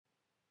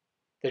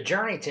The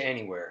journey to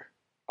anywhere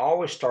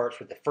always starts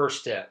with the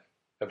first step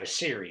of a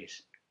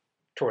series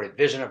toward a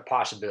vision of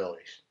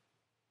possibilities.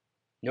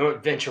 No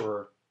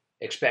adventurer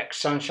expects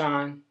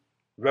sunshine,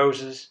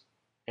 roses,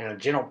 and a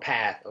gentle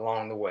path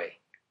along the way.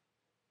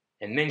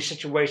 In many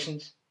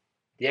situations,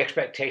 the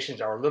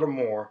expectations are little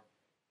more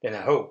than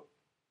a hope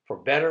for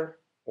better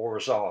or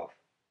resolve.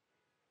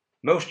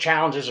 Most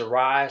challenges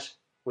arise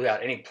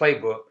without any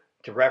playbook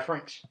to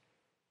reference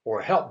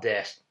or a help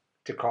desk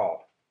to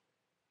call.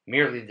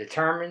 Merely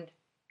determined,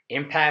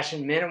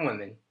 impassioned men and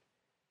women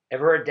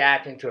ever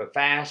adapting to a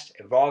fast,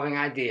 evolving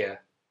idea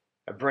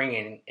of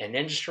bringing an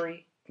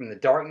industry from the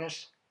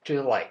darkness to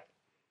the light.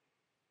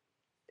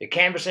 The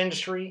cannabis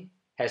industry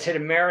has hit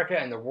America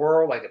and the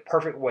world like the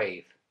perfect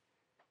wave,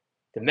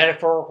 the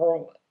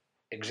metaphorical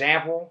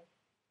example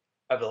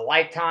of the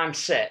lifetime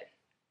set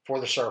for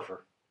the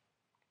surfer.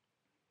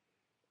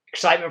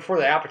 Excitement for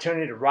the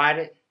opportunity to ride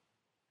it,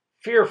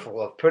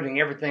 fearful of putting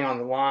everything on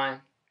the line,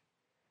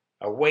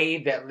 a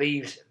wave that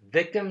leaves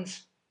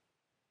victims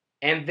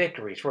and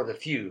victories for the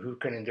few who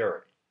can endure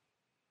it.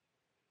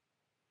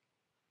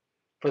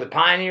 For the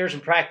pioneers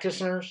and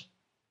practitioners,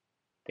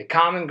 the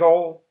common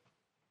goal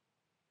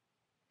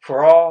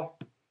for all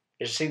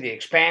is to see the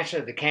expansion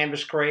of the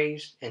cannabis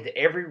craze into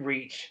every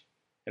reach,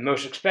 and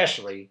most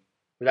especially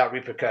without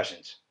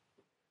repercussions.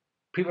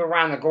 People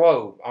around the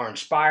globe are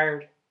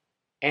inspired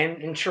and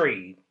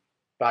intrigued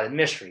by the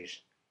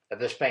mysteries of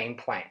this famed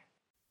plant.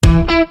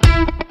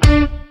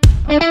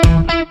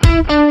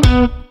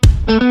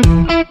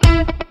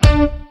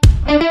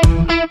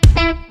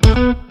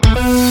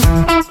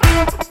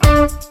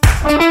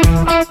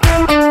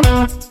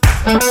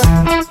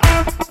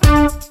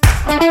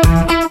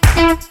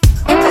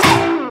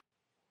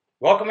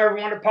 Welcome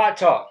everyone to Pot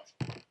Talk,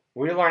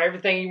 where you learn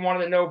everything you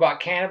wanted to know about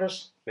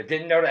cannabis but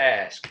didn't know to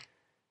ask.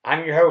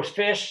 I'm your host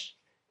Fish,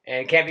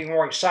 and can't be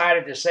more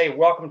excited to say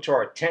welcome to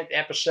our 10th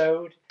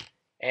episode.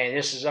 And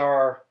this is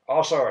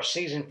also our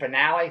season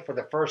finale for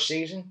the first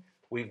season.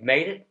 We've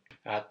made it.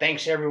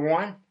 Thanks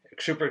everyone.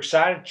 Super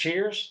excited.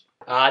 Cheers.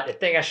 The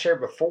thing I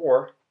shared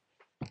before,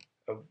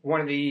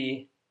 one of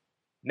the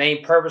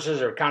main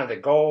purposes or kind of the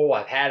goal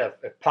I've had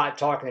of Pot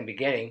Talk in the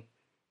beginning,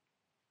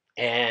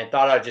 and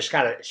thought I'd just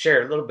kind of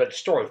share a little bit of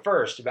story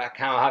first about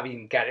how I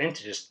even got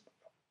into this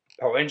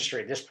whole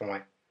industry at this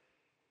point.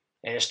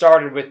 And it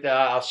started with,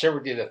 I'll share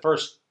with you the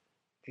first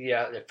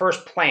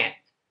plant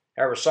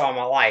I ever saw in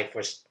my life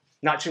was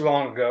not too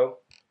long ago.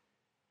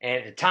 And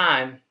at the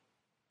time,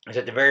 it was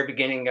at the very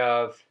beginning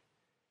of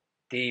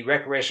the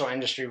recreational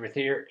industry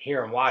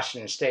here in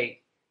Washington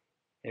State.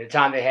 At the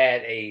time, they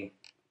had a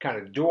kind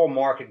of dual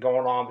market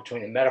going on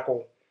between the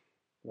medical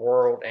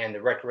world and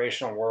the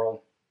recreational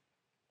world.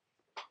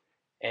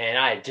 And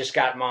I had just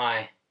got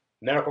my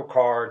medical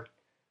card,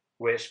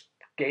 which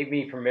gave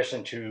me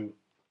permission to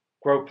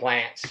grow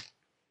plants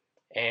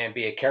and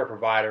be a care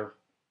provider.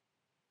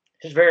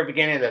 Since the very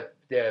beginning of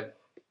the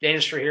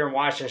industry here in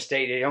Washington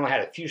State, they only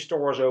had a few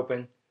stores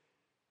open.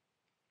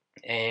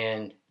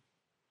 And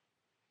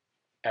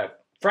a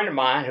friend of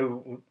mine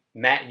who,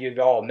 Matt, you've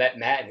all met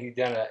Matt, and he's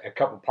done a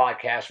couple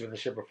podcasts with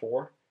us here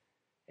before.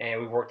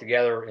 And we worked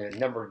together in a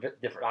number of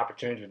different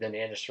opportunities within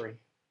the industry.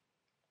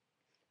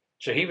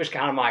 So he was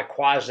kind of my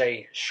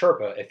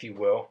quasi-Sherpa, if you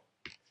will,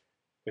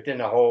 within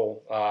the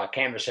whole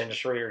cannabis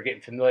industry, or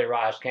getting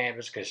familiarized with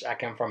cannabis, because I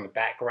come from a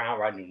background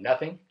where I knew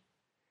nothing.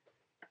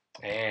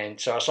 And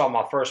so I saw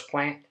my first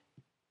plant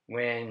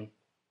when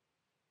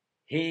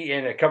he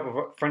and a couple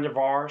of friends of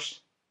ours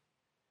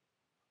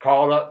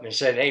called up and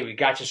said, "Hey, we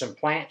got you some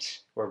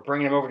plants. We're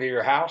bringing them over to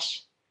your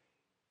house."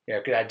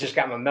 Because I just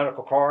got my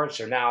medical card,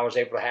 so now I was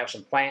able to have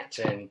some plants,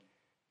 and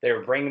they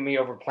were bringing me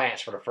over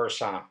plants for the first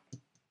time.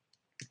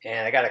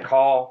 And I got a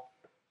call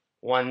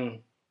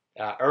one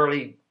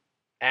early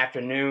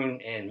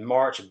afternoon in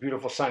March, a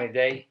beautiful sunny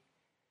day.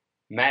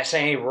 Matt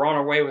saying, "Hey, we're on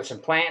our way with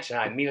some plants," and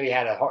I immediately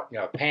had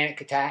a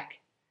panic attack,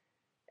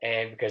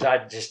 and because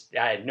I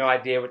had no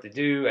idea what to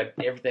do.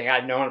 Everything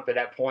I'd known up to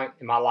that point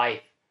in my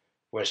life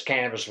was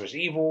cannabis was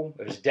evil.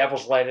 It was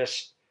devil's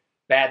lettuce.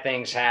 Bad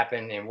things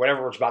happen, and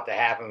whatever was about to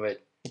happen with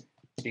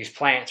these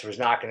plants was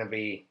not going to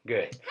be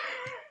good.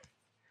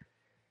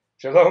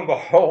 So lo and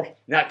behold,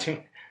 not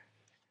too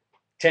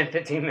 10,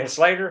 15 minutes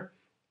later,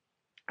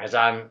 as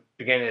I'm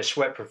beginning to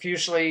sweat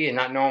profusely and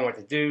not knowing what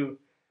to do,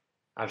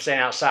 I'm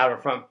standing outside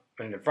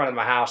in the front of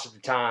my house at the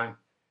time,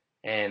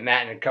 and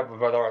Matt and a couple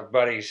of other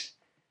buddies,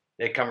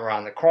 they come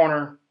around the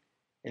corner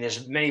in this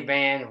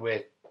minivan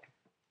with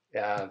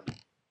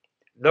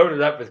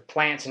loaded up with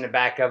plants in the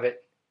back of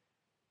it.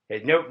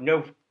 It had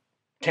no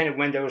tinted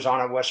windows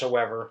on it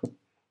whatsoever.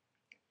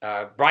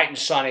 Bright and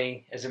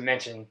sunny, as I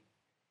mentioned,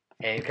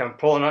 and come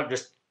pulling up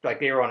just like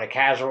they were on a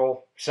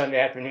casual Sunday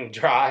afternoon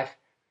drive.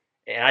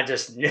 And I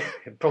just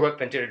pulled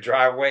up into the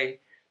driveway,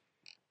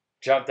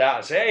 jumped out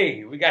and said,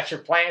 "Hey, we got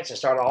your plants," and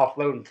started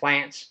offloading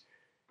plants.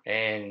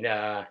 And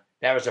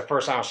that was the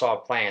first time I saw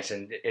plants.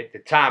 And at the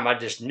time, I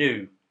just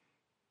knew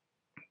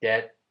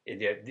that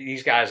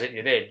these guys,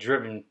 they had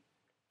driven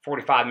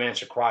 45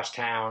 minutes across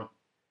town.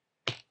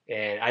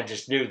 And I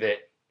just knew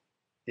that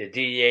the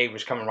DEA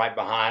was coming right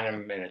behind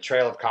them in a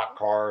trail of cop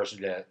cars.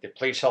 The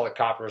police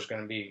helicopter was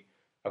going to be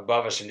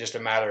above us in just a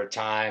matter of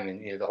time,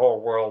 and the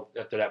whole world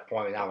up to that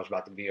point now was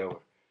about to be over.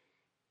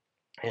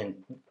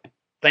 And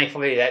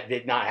thankfully, that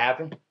did not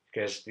happen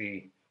because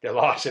the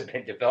laws have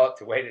been developed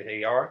the way that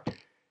they are,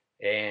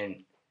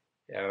 and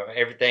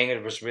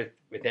everything was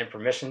within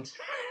permissions,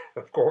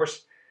 of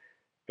course.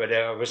 But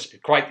it was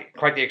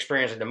quite the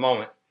experience at the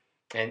moment.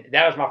 And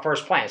that was my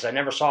first plant. So I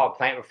never saw a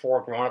plant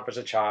before growing up as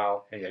a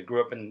child. And I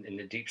grew up in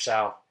the deep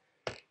south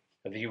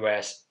of the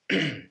U.S.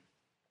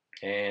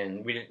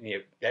 And we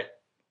didn't, that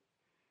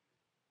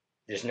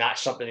is not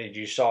something that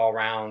you saw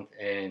around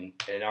in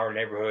our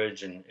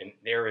neighborhoods and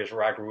the areas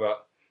where I grew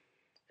up.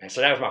 And so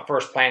that was my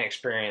first plant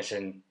experience.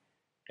 And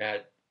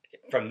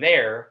from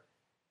there,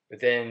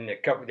 within a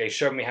couple, they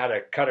showed me how to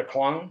cut a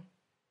clone.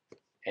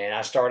 And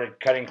I started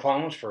cutting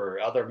clones for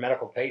other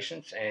medical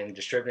patients and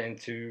distributing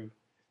to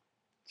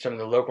some of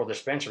the local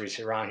dispensaries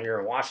around here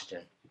in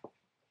Washington.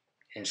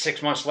 And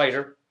 6 months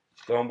later,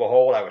 lo and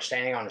behold, I was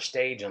standing on a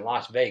stage in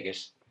Las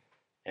Vegas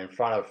in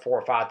front of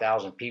 4,000 or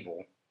 5,000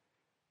 people,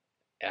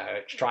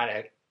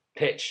 trying to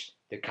pitch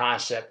the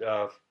concept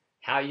of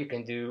how you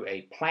can do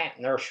a plant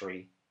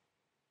nursery,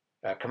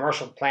 a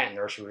commercial plant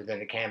nursery within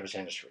the cannabis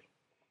industry.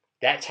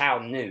 That's how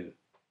new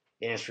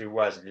the industry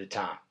was at the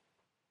time.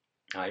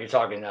 You're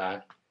talking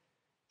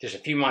just a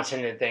few months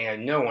into the thing,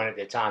 and no one at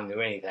the time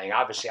knew anything.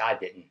 Obviously, I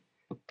didn't.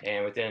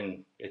 And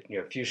within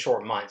a few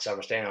short months, I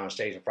was standing on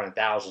stage in front of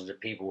thousands of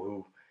people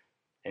who,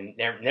 in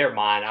their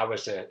mind, I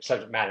was the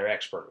subject matter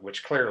expert,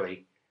 which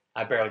clearly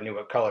I barely knew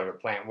what color the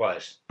plant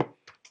was.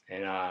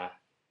 And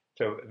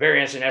so very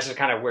interesting. That's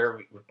kind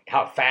of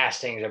how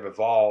fast things have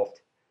evolved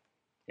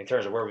in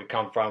terms of where we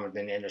come from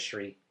within the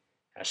industry.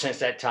 Since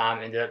that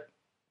time, ended up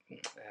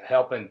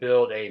helping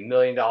build $1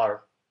 million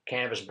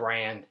cannabis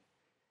brand,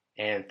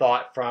 and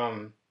thought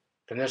from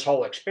this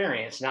whole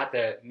experience, not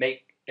to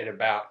make it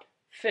about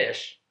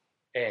fish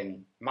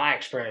and my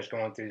experience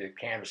going through the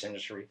cannabis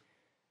industry,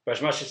 but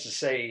as much as to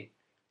say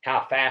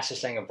how fast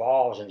this thing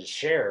evolves and to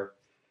share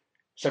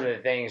some of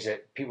the things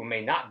that people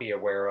may not be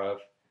aware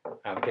of,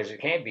 because it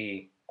can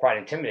be quite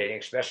intimidating,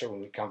 especially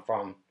when we come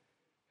from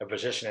a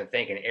position of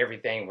thinking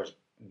everything was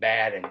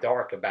bad and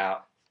dark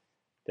about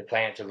the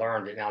plant, to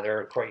learn that now there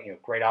are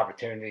great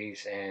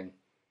opportunities and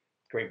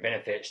great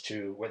benefits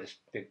to what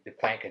the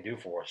plant can do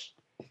for us.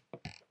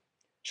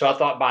 So I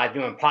thought by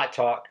doing Pot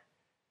Talk,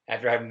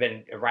 after having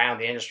been around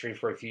the industry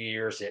for a few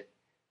years, that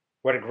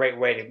what a great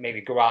way to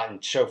maybe go out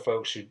and show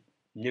folks who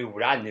knew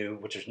what I knew,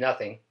 which was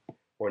nothing,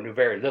 or knew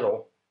very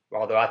little,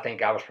 although I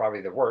think I was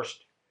probably the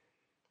worst.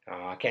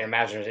 I can't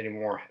imagine there's any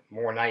more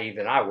naive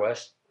than I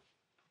was,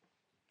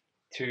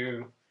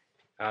 to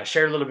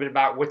share a little bit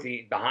about what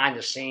the behind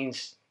the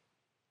scenes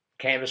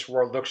cannabis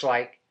world looks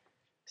like,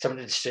 some of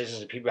the decisions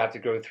that people have to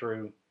go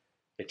through,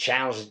 the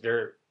challenges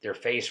they're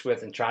faced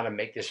with in trying to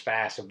make this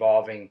fast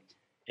evolving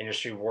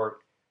industry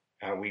work.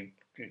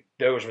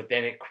 Those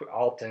within it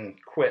often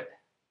quip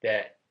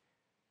that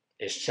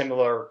is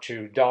similar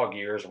to dog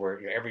years, where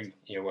every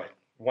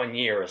 1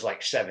 year is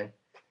like 7.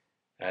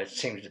 It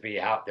seems to be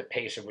how the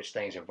pace at which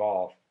things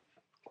evolve.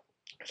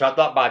 So I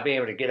thought by being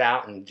able to get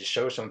out and just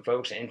show some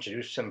folks and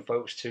introduce some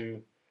folks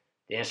to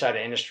the inside of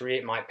the industry,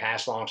 it might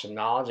pass along some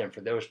knowledge. And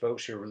for those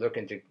folks who are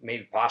looking to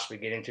maybe possibly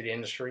get into the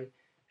industry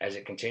as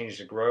it continues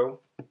to grow,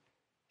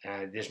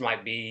 this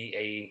might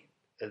be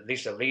at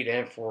least a lead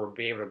in for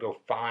being able to go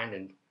find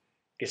and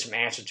get some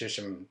answers to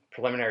some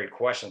preliminary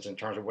questions in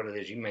terms of what it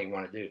is you may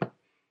want to do.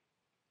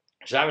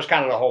 So that was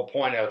kind of the whole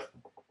point of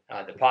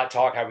the Pot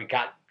Talk, how we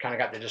got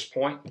to this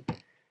point.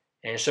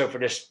 And so for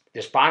this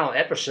final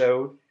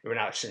episode, we're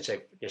not since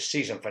this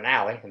season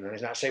finale, and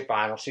let's not say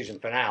final, season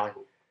finale,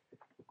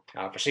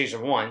 for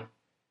season 1,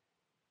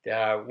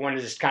 wanted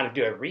to just kind of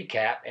do a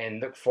recap and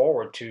look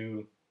forward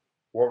to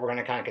what we're going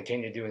to kind of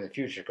continue to do in the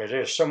future, because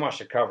there's so much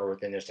to cover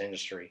within this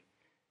industry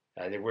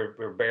that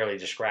we're barely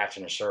just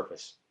scratching the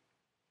surface.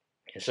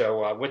 And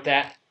so with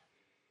that,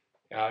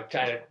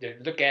 trying to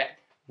look at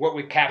what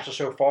we've captured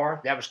so far.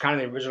 That was kind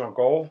of the original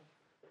goal,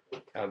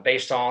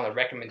 based on a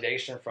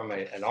recommendation from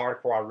an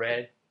article I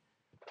read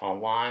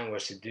online,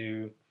 was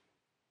to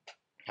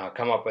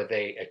come up with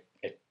a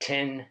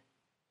 10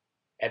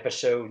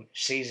 episode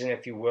season,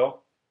 if you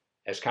will,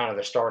 as kind of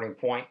the starting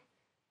point.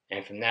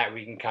 And from that,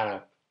 we can kind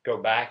of go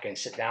back and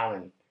sit down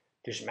and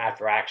do some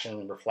after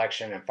action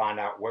reflection and find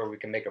out where we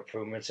can make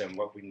improvements and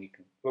what we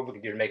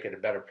can do to make it a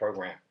better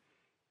program.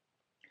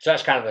 So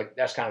that's kind of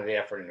the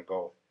effort and the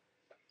goal.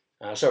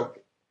 So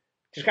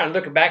just kind of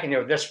looking back,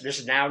 and this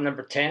is now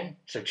number 10.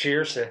 So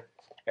cheers to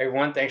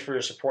everyone. Thanks for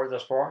your support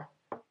thus far.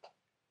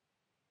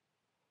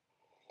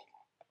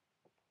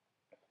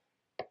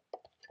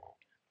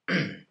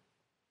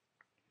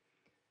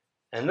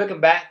 And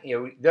looking back,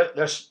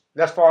 thus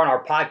far on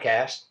our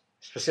podcast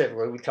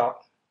specifically,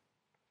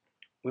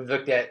 we've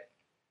looked at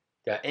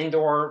the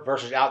indoor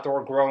versus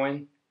outdoor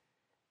growing,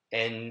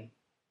 and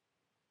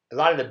a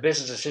lot of the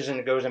business decision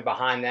that goes in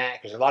behind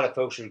that, because a lot of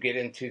folks who get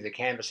into the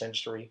cannabis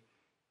industry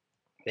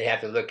they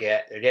have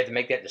to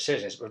make that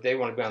decision if they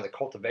want to be on the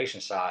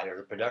cultivation side or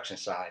the production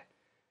side.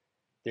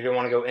 Do they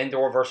want to go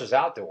indoor versus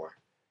outdoor?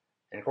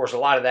 And of course, a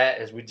lot of that,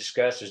 as we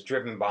discussed, is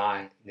driven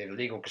by the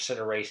legal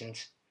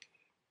considerations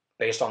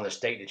based on the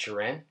state that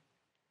you're in.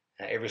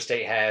 Every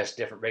state has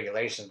different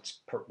regulations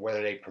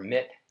whether they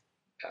permit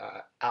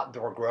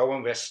outdoor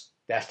growing. That's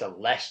the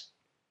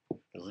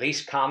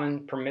least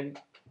common permitted.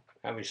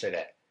 How do we say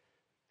that?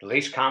 The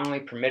least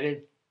commonly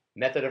permitted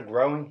method of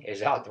growing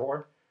is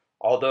outdoor,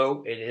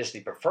 although it is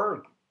the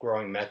preferred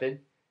growing method,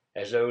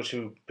 as those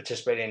who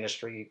participate in the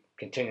industry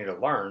continue to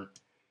learn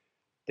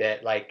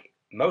that, like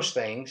most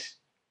things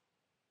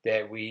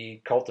that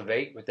we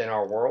cultivate within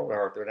our world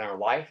or within our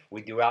life,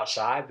 we do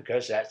outside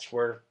because that's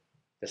where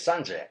the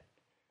sun's at.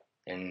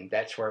 And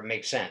that's where it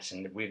makes sense.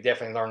 And we've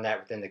definitely learned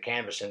that within the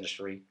cannabis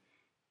industry,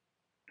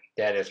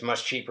 that it's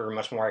much cheaper,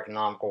 much more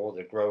economical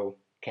to grow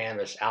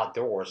cannabis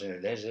outdoors than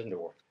it is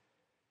indoor.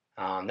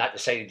 Not to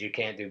say that you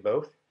can't do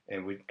both,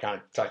 and we kind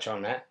of touch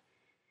on that.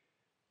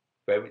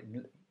 But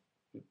we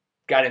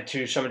got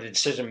into some of the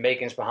decision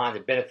makings behind the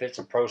benefits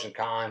and pros and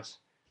cons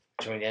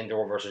between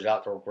indoor versus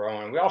outdoor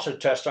growing. We also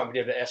touched on, we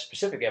did a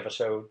specific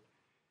episode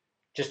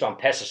just on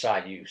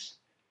pesticide use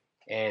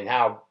and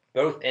how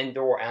both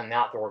indoor and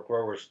outdoor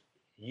growers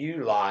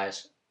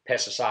utilize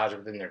pesticides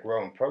within their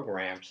growing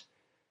programs.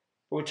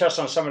 But we touched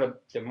on some of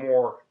the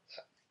more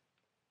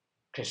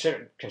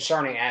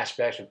concerning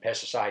aspects of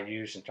pesticide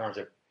use in terms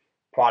of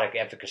product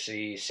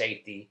efficacy,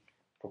 safety,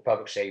 for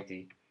public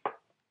safety,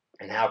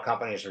 and how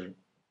companies are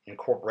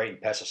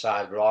incorporating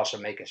pesticides, but also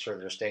making sure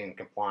they're staying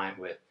compliant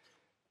with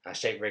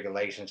state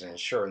regulations and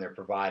ensuring they're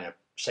providing a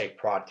safe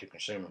product to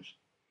consumers.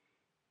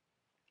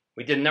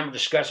 We did a number of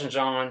discussions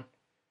on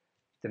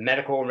the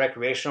medical and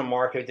recreational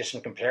market, just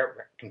some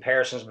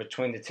comparisons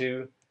between the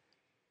two.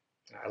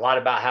 A lot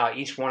about how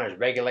each one is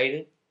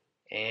regulated,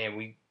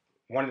 and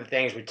one of the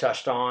things we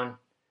touched on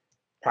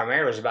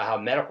primarily is about how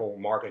medical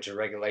markets are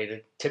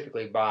regulated,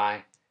 typically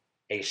by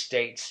a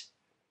state's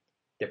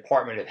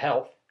Department of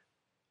Health,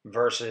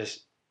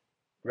 versus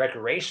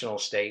recreational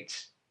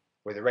states,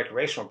 where the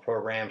recreational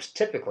programs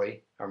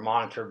typically are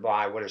monitored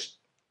by what is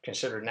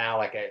considered now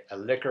like a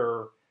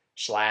liquor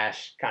 /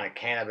 kind of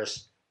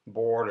cannabis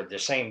board, or the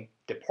same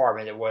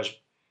department that was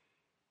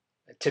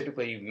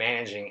typically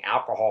managing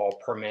alcohol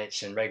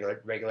permits and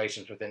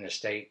regulations within the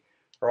state,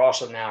 are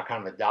also now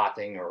kind of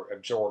adopting or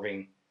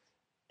absorbing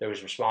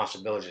those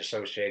responsibilities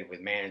associated with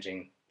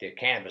managing the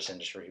cannabis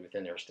industry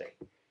within their state.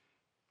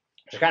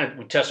 So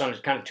we touched on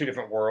kind of two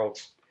different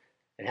worlds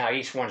and how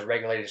each one's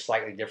regulated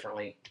slightly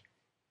differently.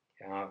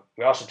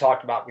 We also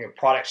talked about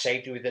product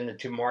safety within the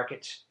two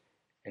markets,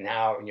 and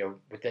how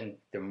within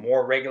the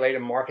more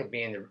regulated market,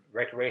 being the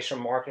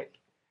recreational market,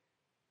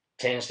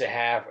 tends to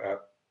have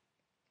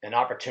an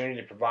opportunity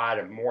to provide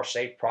a more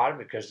safe product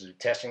because of the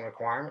testing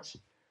requirements.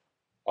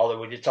 Although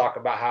we did talk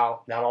about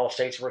how not all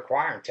states are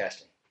requiring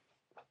testing,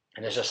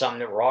 and this is something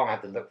that we're all going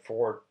to have to look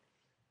forward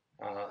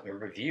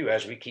and review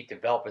as we keep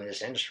developing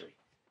this industry.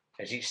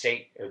 As each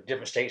state or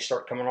different states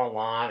start coming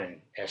online,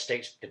 and as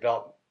states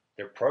develop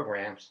their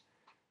programs,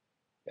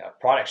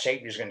 product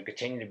safety is going to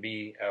continue to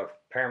be of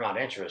paramount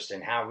interest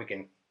in how we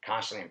can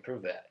constantly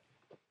improve that.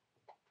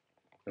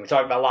 And we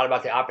talked a lot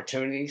about the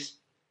opportunities.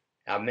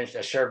 I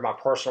shared my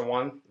personal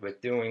one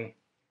with doing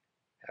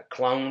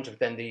clones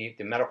within the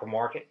medical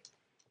market,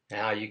 and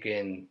how you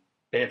can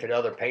benefit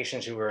other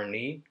patients who are in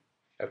need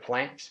of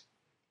plants,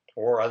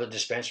 or other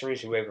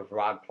dispensaries who are able to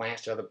provide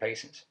plants to other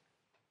patients.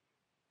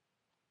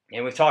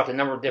 And we've talked a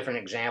number of different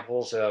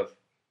examples of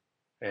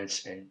and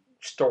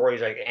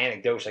stories, like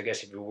anecdotes, I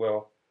guess, if you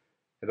will,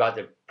 about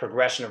the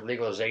progression of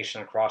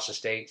legalization across the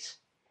states,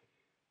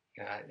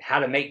 how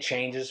to make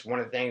changes. One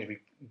of the things we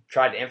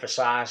tried to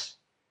emphasize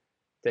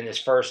in this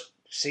first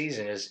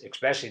season is,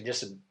 especially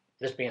this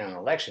being an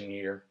election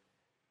year,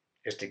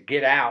 is to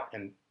get out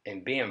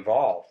and be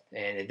involved.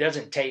 And it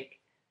doesn't take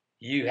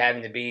you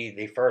having to be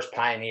the first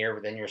pioneer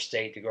within your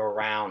state to go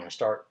around and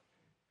start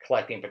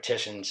collecting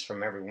petitions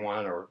from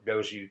everyone, or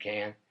those you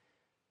can.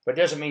 But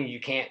it doesn't mean you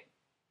can't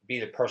be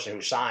the person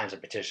who signs a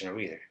petition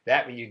either.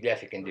 That you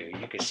definitely can do.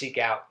 You can seek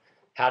out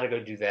how to go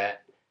do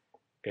that,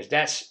 because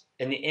that's,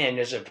 in the end,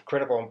 is of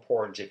critical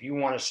importance. If you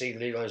want to see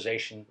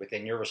legalization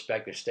within your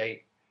respective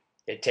state,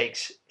 it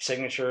takes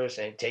signatures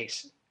and it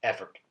takes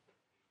effort.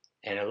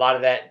 And a lot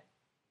of that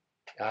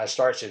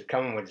starts to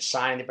come with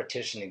signing the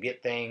petition to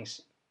get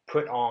things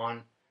put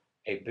on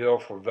a bill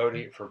for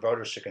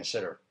voters to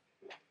consider.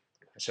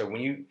 So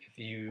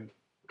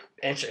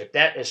if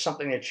that is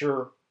something that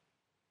you're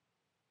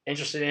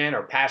interested in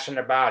or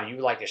passionate about, or you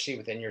would like to see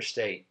within your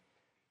state,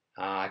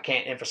 I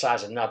can't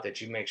emphasize enough that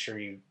you make sure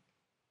you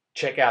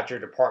check out your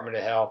Department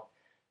of Health,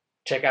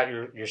 check out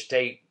your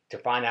state to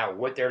find out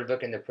what they're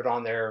looking to put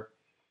on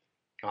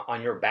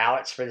your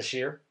ballots for this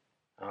year.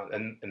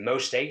 In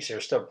most states,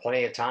 there's still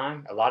plenty of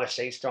time. A lot of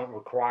states don't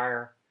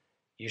require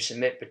you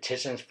submit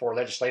petitions for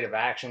legislative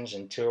actions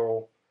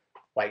until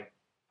like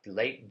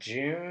late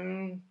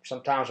June,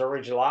 sometimes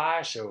early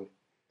July. So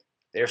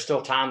there's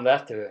still time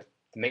left to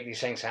make these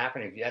things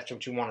happen if that's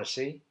what you want to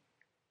see.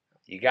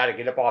 you got to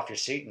get up off your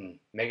seat and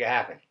make it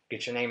happen.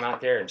 Get your name out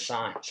there and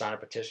sign a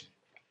petition.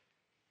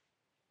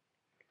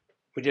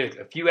 We did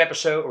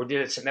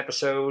some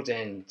episodes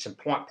and some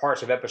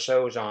parts of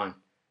episodes on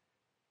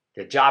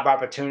the job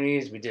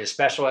opportunities. We did a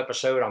special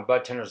episode on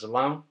bud tenders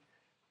alone.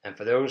 And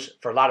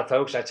for a lot of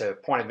folks, that's a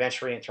point of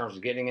entry in terms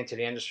of getting into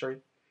the industry.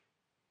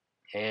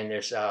 And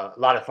there's a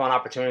lot of fun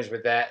opportunities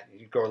with that.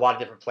 You go a lot of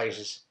different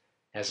places.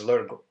 There's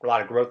a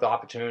lot of growth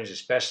opportunities,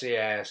 especially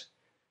as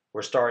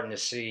we're starting to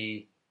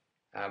see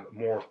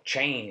more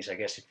chains, I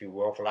guess, if you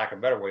will, for lack of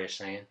a better way of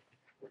saying,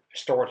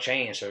 store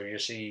chains. So you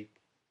see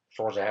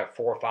stores that have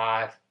 4,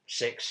 5,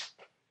 6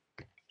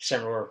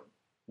 similar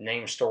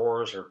name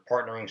stores or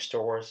partnering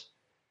stores.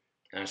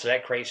 And so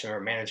that creates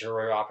some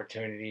managerial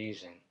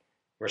opportunities, and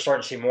we're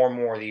starting to see more and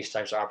more of these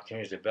types of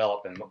opportunities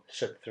develop and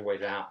slip their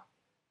ways out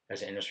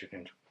as the industry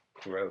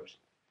grows.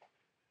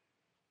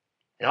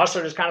 And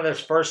also, just kind of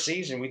this first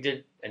season, we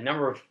did a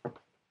number of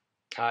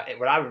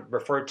what I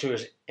refer to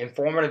as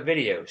informative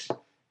videos.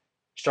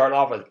 Started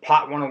off with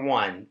Pot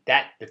 101.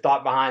 The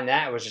thought behind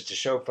that was just to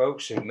show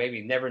folks who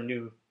maybe never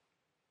knew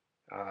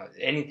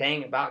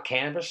anything about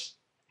cannabis.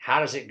 How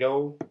does it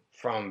go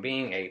from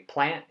being a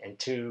plant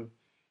into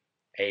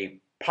a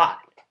pot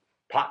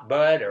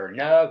bud or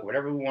nug,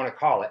 whatever we want to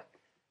call it,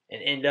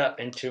 and end up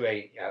into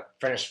a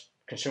finished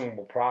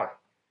consumable product?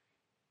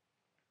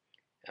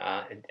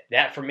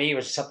 That for me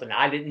was something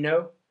I didn't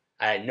know.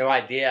 I had no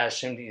idea. I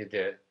assumed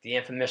the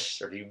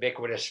infamous or the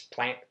ubiquitous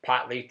plant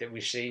pot leaf that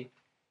we see,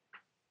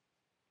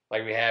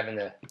 like we have in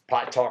the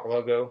Pot Talk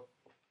logo,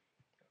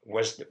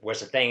 was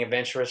the thing of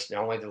interest, and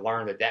only to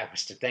learn that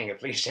was the thing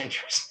of least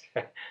interest.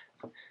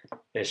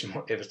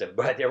 It was the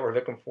bud that we're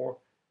looking for.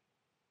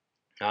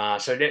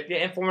 So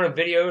the informative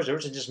videos,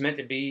 those are just meant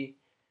to be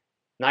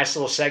nice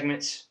little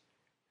segments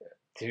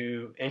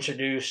to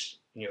introduce,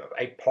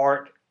 a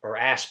part or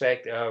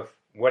aspect of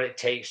what it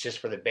takes just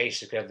for the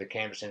basic of the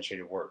cannabis industry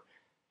to work.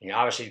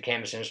 Obviously the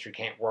cannabis industry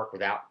can't work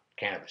without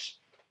cannabis.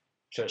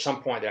 So at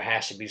some point there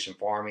has to be some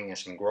farming and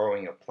some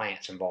growing of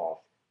plants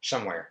involved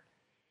somewhere.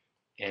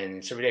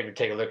 And so we're able to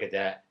take a look at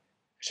that,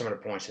 some of the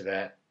points of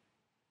that.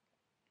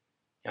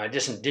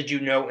 Just some did you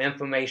know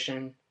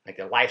information, like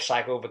the life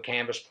cycle of a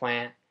cannabis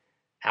plant,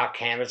 how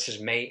cannabis is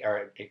made,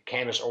 or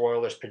cannabis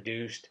oil is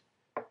produced.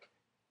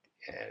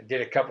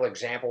 Did a couple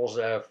examples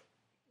of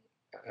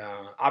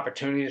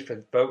opportunities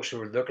for folks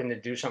who are looking to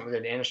do something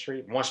in the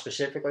industry. One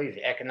specifically,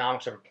 the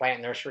economics of a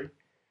plant nursery.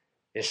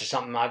 This is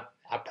something I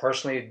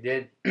personally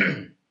did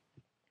in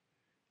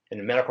the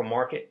medical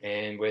market,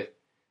 and with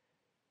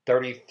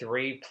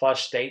 33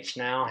 plus states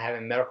now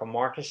having medical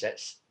markets,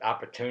 that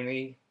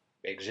opportunity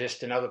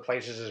exists in other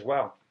places as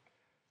well.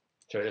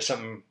 So there's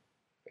something,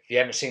 if you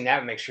haven't seen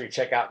that, make sure you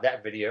check out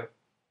that video.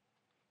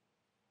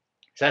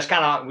 So that's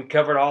kind of, we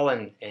covered all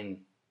in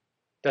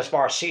thus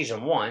far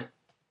season 1.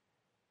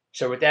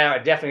 So with that, I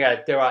definitely got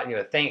to throw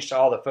out, thanks to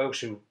all the folks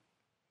who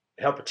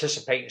helped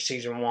participate in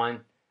season 1,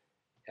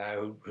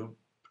 who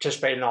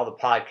participated in all the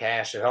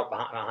podcasts, who helped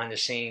behind the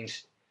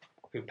scenes,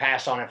 who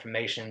passed on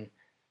information.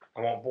 I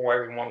won't bore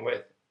everyone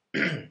with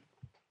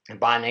a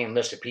by name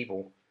list of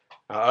people.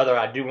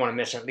 I do want to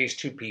mention at least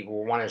 2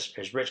 people. One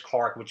is Rich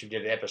Clark, which we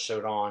did an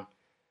episode on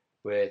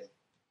with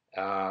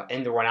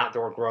indoor and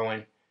outdoor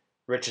growing.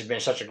 Rich has been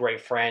such a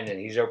great friend, and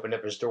he's opened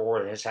up his door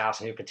in his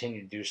house, and he'll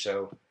continue to do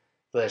so.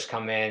 Let us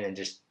come in and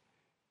just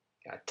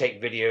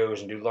take videos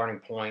and do learning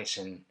points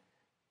and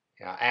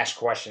ask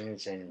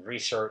questions and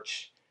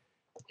research.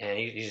 And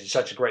he's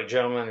such a great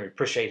gentleman. We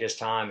appreciate his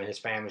time and his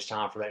family's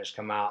time for letting us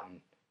come out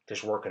and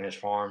just work on his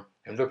farm,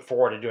 and look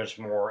forward to doing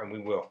some more, and we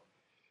will.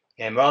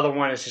 And my other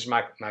one is just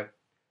my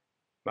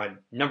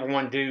number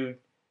one dude,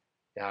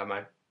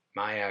 my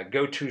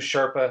go-to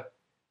Sherpa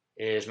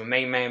is my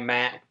main man,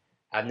 Matt.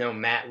 I've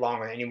known Matt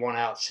longer than anyone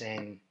else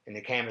in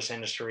the cannabis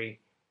industry,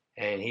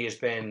 and he has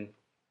been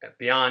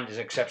beyond as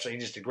exceptional.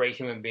 He's just a great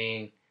human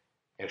being,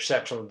 an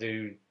exceptional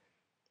dude,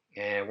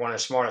 and one of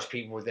the smartest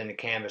people within the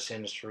cannabis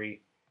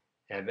industry.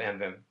 And I've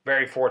been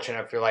very fortunate,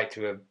 I feel like,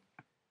 to have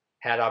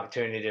had the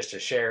opportunity just to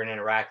share and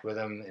interact with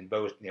him in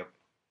both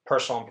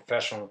personal and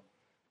professional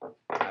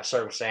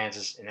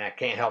circumstances. And I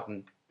can't help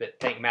but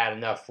thank Matt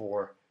enough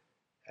for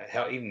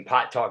help even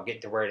Pot Talk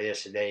get to where it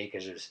is today,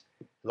 because there's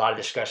a lot of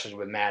discussions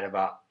with Matt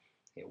about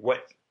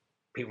what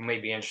people may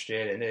be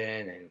interested in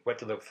and what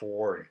to look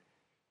for and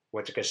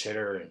what to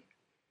consider.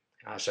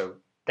 And so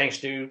thanks,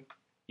 dude.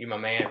 You my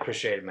man.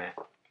 Appreciate it, Matt.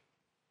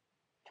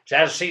 So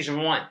that's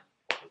season 1.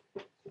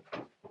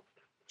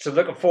 So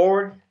looking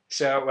forward.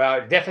 So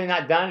definitely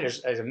not done.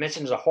 As I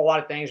mentioned, there's a whole lot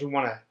of things we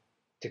want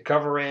to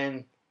cover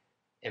in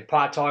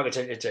Pot Talk.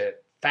 It's a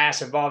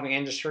fast evolving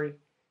industry.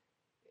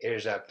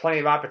 There's plenty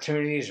of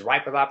opportunities,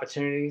 ripe with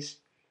opportunities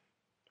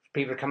for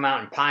people to come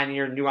out and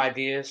pioneer new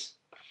ideas.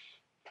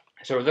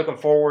 So we're looking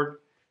forward.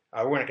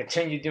 We're going to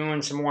continue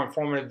doing some more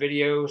informative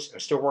videos. I'm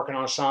still working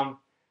on some.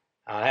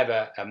 I have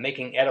a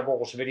making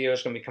edibles video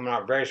that's going to be coming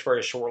out very,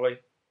 very shortly.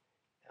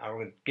 We're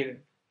going to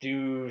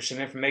do some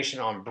information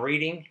on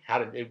breeding, how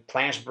to do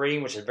plants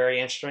breeding, which is very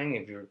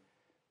interesting.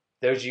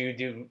 Those of you who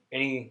do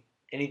any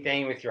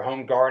anything with your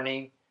home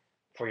gardening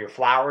for your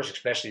flowers,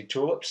 especially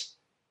tulips.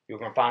 You're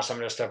going to find some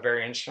of this stuff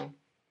very interesting.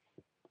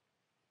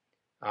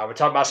 We'll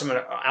talk about some of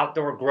the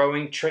outdoor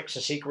growing tricks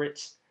and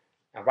secrets.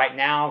 Right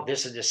now,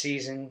 this is the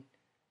season.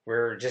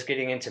 We're just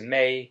getting into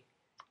May,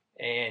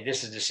 and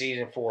this is the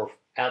season for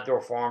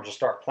outdoor farms to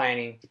start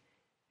planting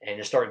and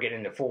to start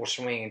getting the full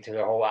swing into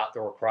the whole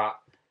outdoor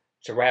crop.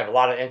 So we have a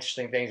lot of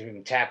interesting things we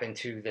can tap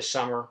into this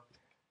summer.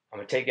 I'm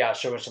going to take you out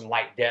showing some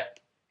light depth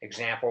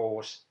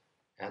examples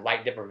and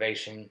light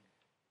deprivation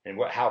and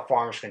how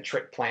farmers can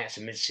trick plants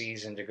in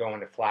mid-season to go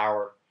into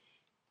flower.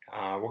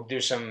 We'll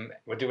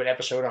do an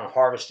episode on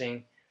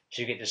harvesting,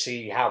 so you get to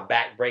see how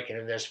back-breaking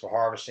it is for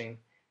harvesting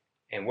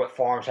and what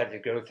farms have to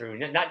go through.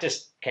 Not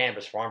just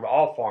cannabis farms, but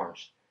all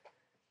farms.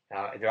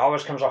 There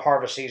always comes a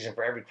harvest season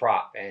for every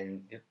crop,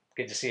 and you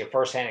get to see a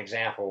first-hand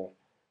example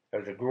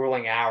of the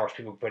grueling hours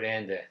people put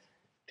in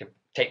to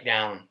take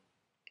down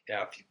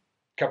a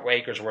couple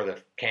acres worth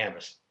of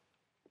cannabis.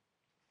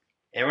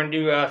 And we're going to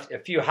do a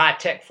few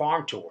high-tech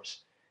farm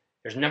tours.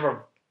 There's a number of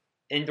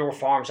indoor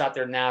farms out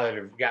there now that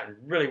have gotten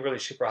really, really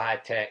super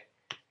high-tech,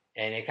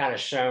 and they kind of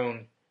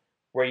shown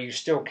where you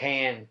still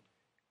can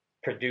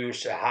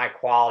produce a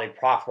high-quality,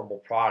 profitable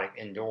product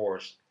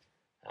indoors.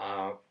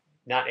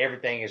 Not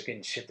everything is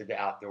getting shifted to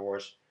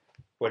outdoors.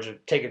 We'll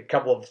just take a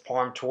couple of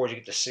farm tours. You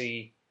get to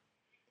see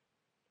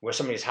what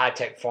some of these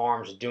high-tech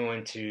farms are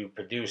doing to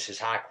produce this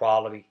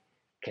high-quality,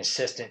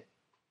 consistent,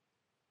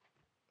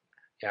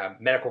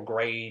 medical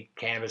grade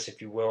cannabis,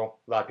 if you will.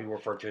 A lot of people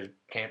refer to it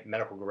as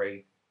medical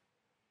grade.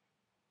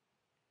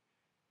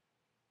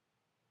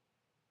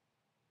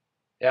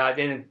 Then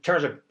in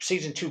terms of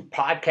season 2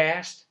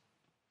 podcast,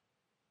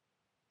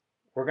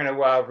 we're going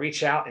to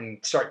reach out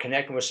and start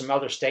connecting with some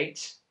other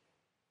states.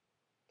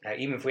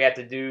 Even if we have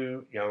to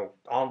do,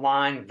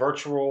 online,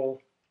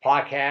 virtual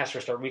podcasts,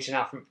 or start reaching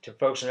out to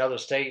folks in other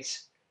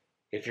states.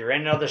 If you're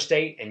in another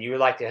state and you would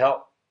like to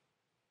help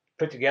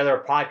put together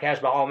a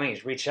podcast, by all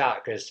means, reach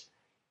out, because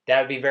that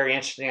would be very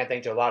interesting, I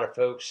think, to a lot of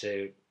folks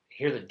to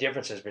hear the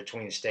differences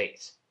between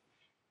states.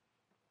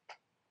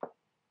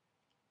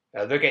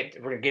 We're going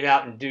to get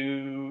out and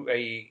do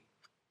a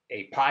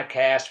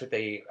podcast with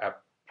a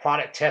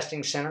product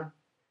testing center.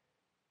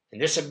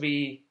 And this would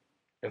be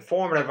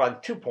informative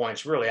on 2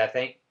 points, really, I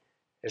think.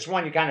 Is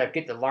one, you kind of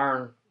get to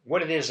learn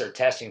what it is they're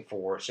testing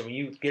for. So when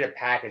you get a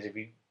package,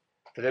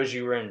 for those of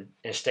you who are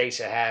in states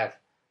that have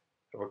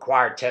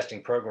required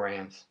testing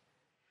programs,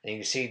 and you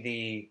can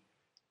see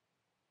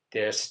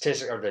the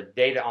statistic or the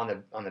data on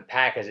the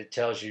package, it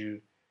tells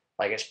you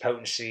like its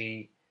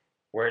potency,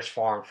 where it's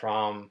farmed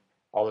from,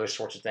 all those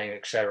sorts of things,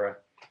 etc.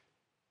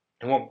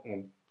 And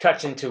we'll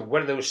touch into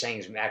what do those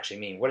things actually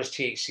mean. What does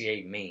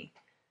THCA mean?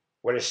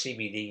 What does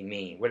CBD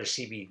mean? What does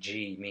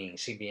CBG mean?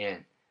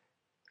 CBN?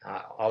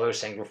 All those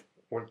things.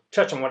 We'll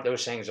touch on what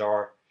those things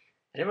are.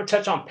 And then we'll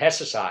touch on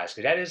pesticides,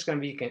 because that is going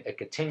to be a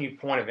continued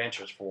point of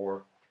interest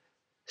for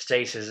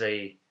states as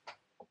they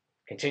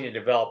continue to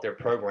develop their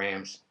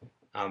programs.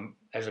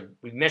 As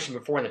we mentioned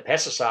before in the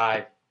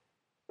pesticide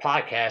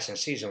podcast in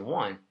season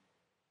 1,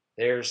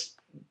 there's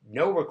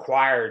no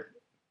required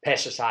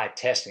pesticide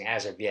testing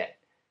as of yet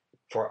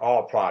for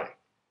all product.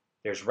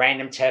 There's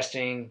random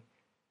testing.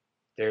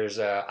 There's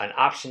an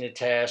option to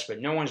test, but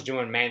no one's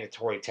doing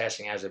mandatory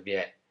testing as of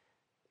yet.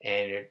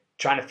 And they're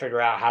trying to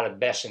figure out how to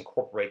best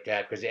incorporate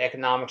that, because the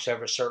economics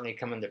of it certainly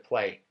come into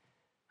play.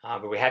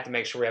 But we have to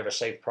make sure we have a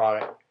safe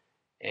product.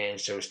 And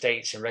so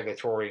states and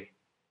regulatory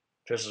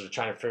officials are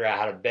trying to figure out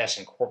how to best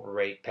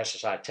incorporate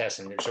pesticide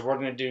testing. So we're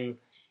going to do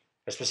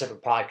a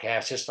specific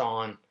podcast just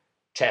on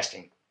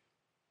testing.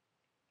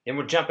 Then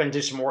we'll jump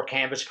into some more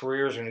cannabis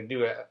careers. We're going to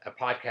do a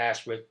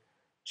podcast with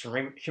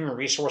some human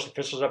resource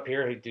officials up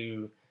here who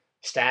do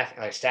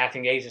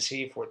staffing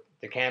agency for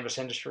the cannabis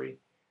industry.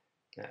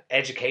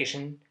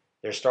 Education,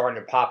 there's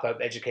starting to pop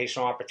up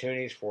educational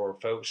opportunities for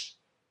folks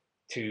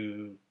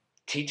to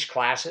teach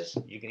classes.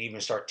 You can even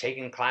start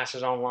taking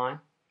classes online.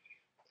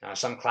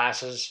 Some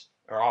classes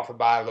are offered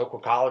by local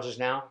colleges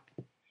now.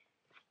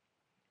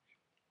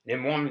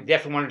 Then one we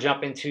definitely want to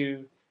jump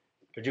into,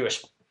 to do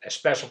a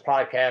special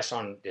podcast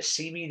on the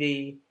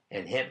CBD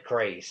and hemp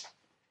craze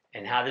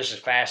and how this is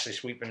fastly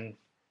sweeping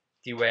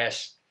the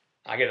U.S.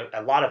 I get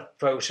a lot of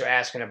folks who are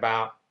asking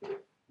about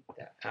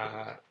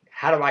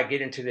how do I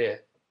get into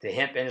the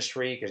hemp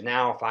industry, because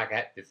now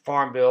if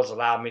farm bills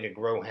allow me to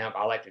grow hemp,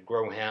 I like to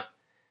grow hemp.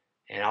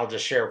 And I'll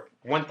just share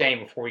one thing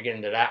before we get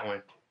into that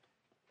one,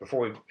 before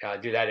we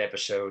do that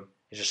episode.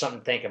 It's just something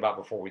to think about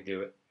before we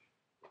do it.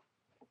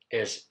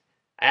 Is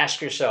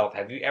ask yourself,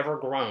 have you ever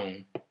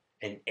grown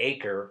an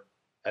acre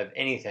of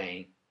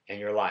anything in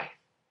your life?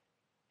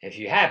 If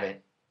you haven't,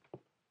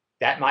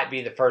 that might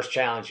be the first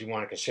challenge you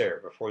want to consider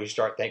before you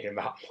start thinking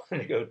about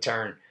wanting to go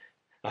turn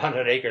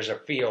 100 acres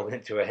of field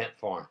into a hemp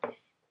farm.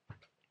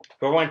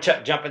 But we want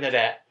to jump into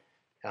that.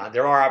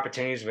 There are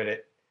opportunities with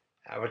it.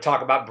 We'll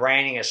talk about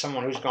branding as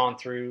someone who's gone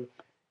through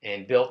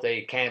and built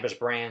a cannabis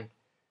brand.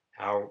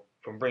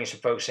 We'll bring some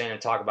folks in and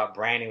talk about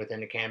branding within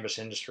the cannabis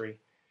industry.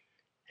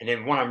 And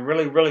then one I'm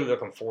really, really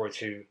looking forward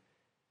to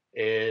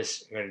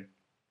is I'm going to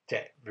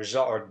to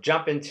resolve or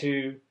jump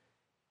into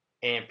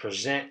and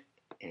present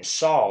and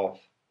solve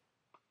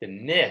the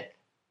myth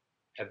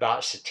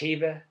about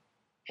sativa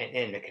and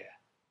indica.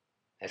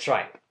 That's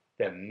right,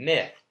 the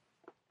myth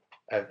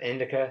of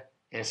indica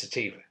and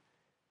sativa.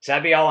 So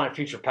that'll be all in a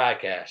future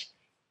podcast.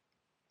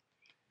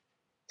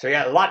 So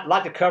yeah, a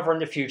lot to cover in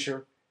the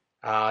future.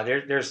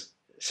 There's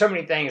so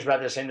many things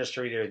about this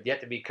industry that are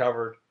yet to be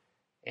covered,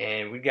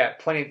 and we've got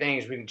plenty of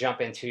things we can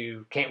jump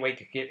into. Can't wait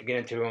to get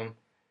into them.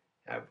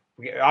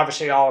 We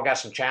obviously all got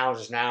some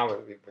challenges now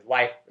with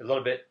life, a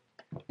little bit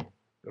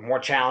more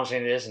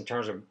challenging it is in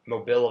terms of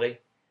mobility.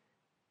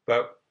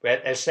 But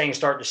as things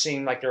start to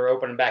seem like they're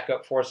opening back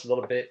up for us a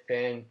little bit,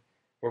 then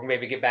we're going to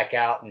maybe get back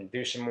out and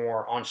do some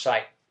more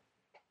on-site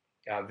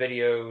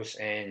videos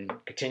and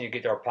continue to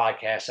get our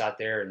podcasts out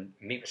there and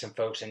meet with some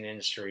folks in the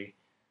industry,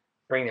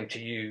 bring them to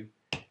you.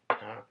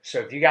 So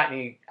if you got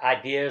any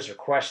ideas or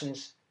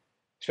questions,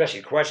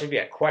 especially questions, if you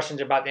got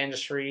questions about the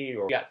industry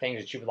or you got things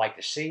that you would like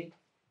to see,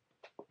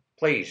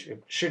 please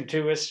shoot them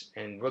to us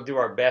and we'll do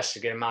our best to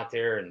get them out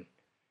there. And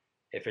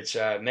if it's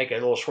make a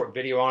little short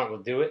video on it, we'll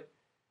do it.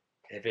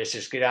 If it's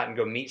just get out and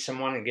go meet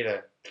someone and get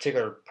a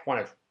particular point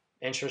of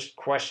interest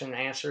question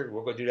answered,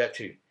 we'll go do that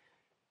too.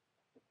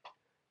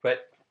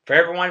 But for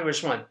everyone, we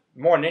just want,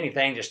 more than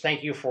anything, just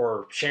thank you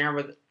for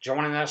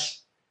joining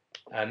us,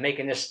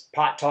 making this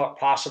Pot Talk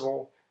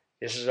possible.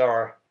 This is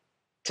our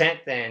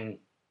 10th and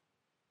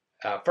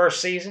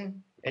first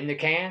season in the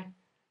can.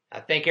 I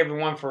thank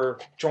everyone for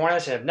joining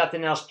us. And if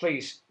nothing else,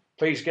 please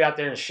get out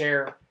there and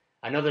share.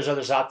 I know there's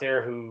others out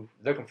there who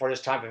are looking for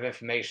this type of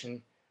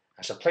information.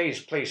 So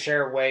please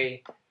share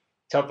away.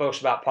 Tell folks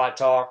about Pot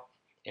Talk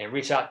and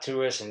reach out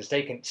to us and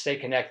stay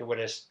connected with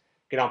us.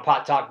 Get on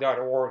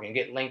pottalk.org and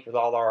get linked with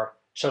all our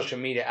social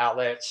media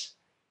outlets,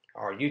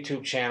 our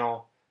YouTube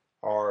channel,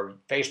 our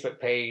Facebook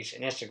page,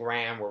 and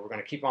Instagram, where we're going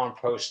to keep on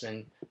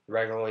posting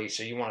regularly.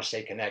 So you want to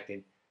stay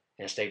connected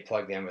and stay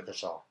plugged in with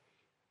us all.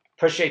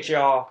 Appreciate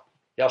y'all.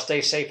 Y'all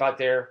stay safe out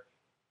there.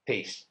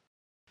 Peace.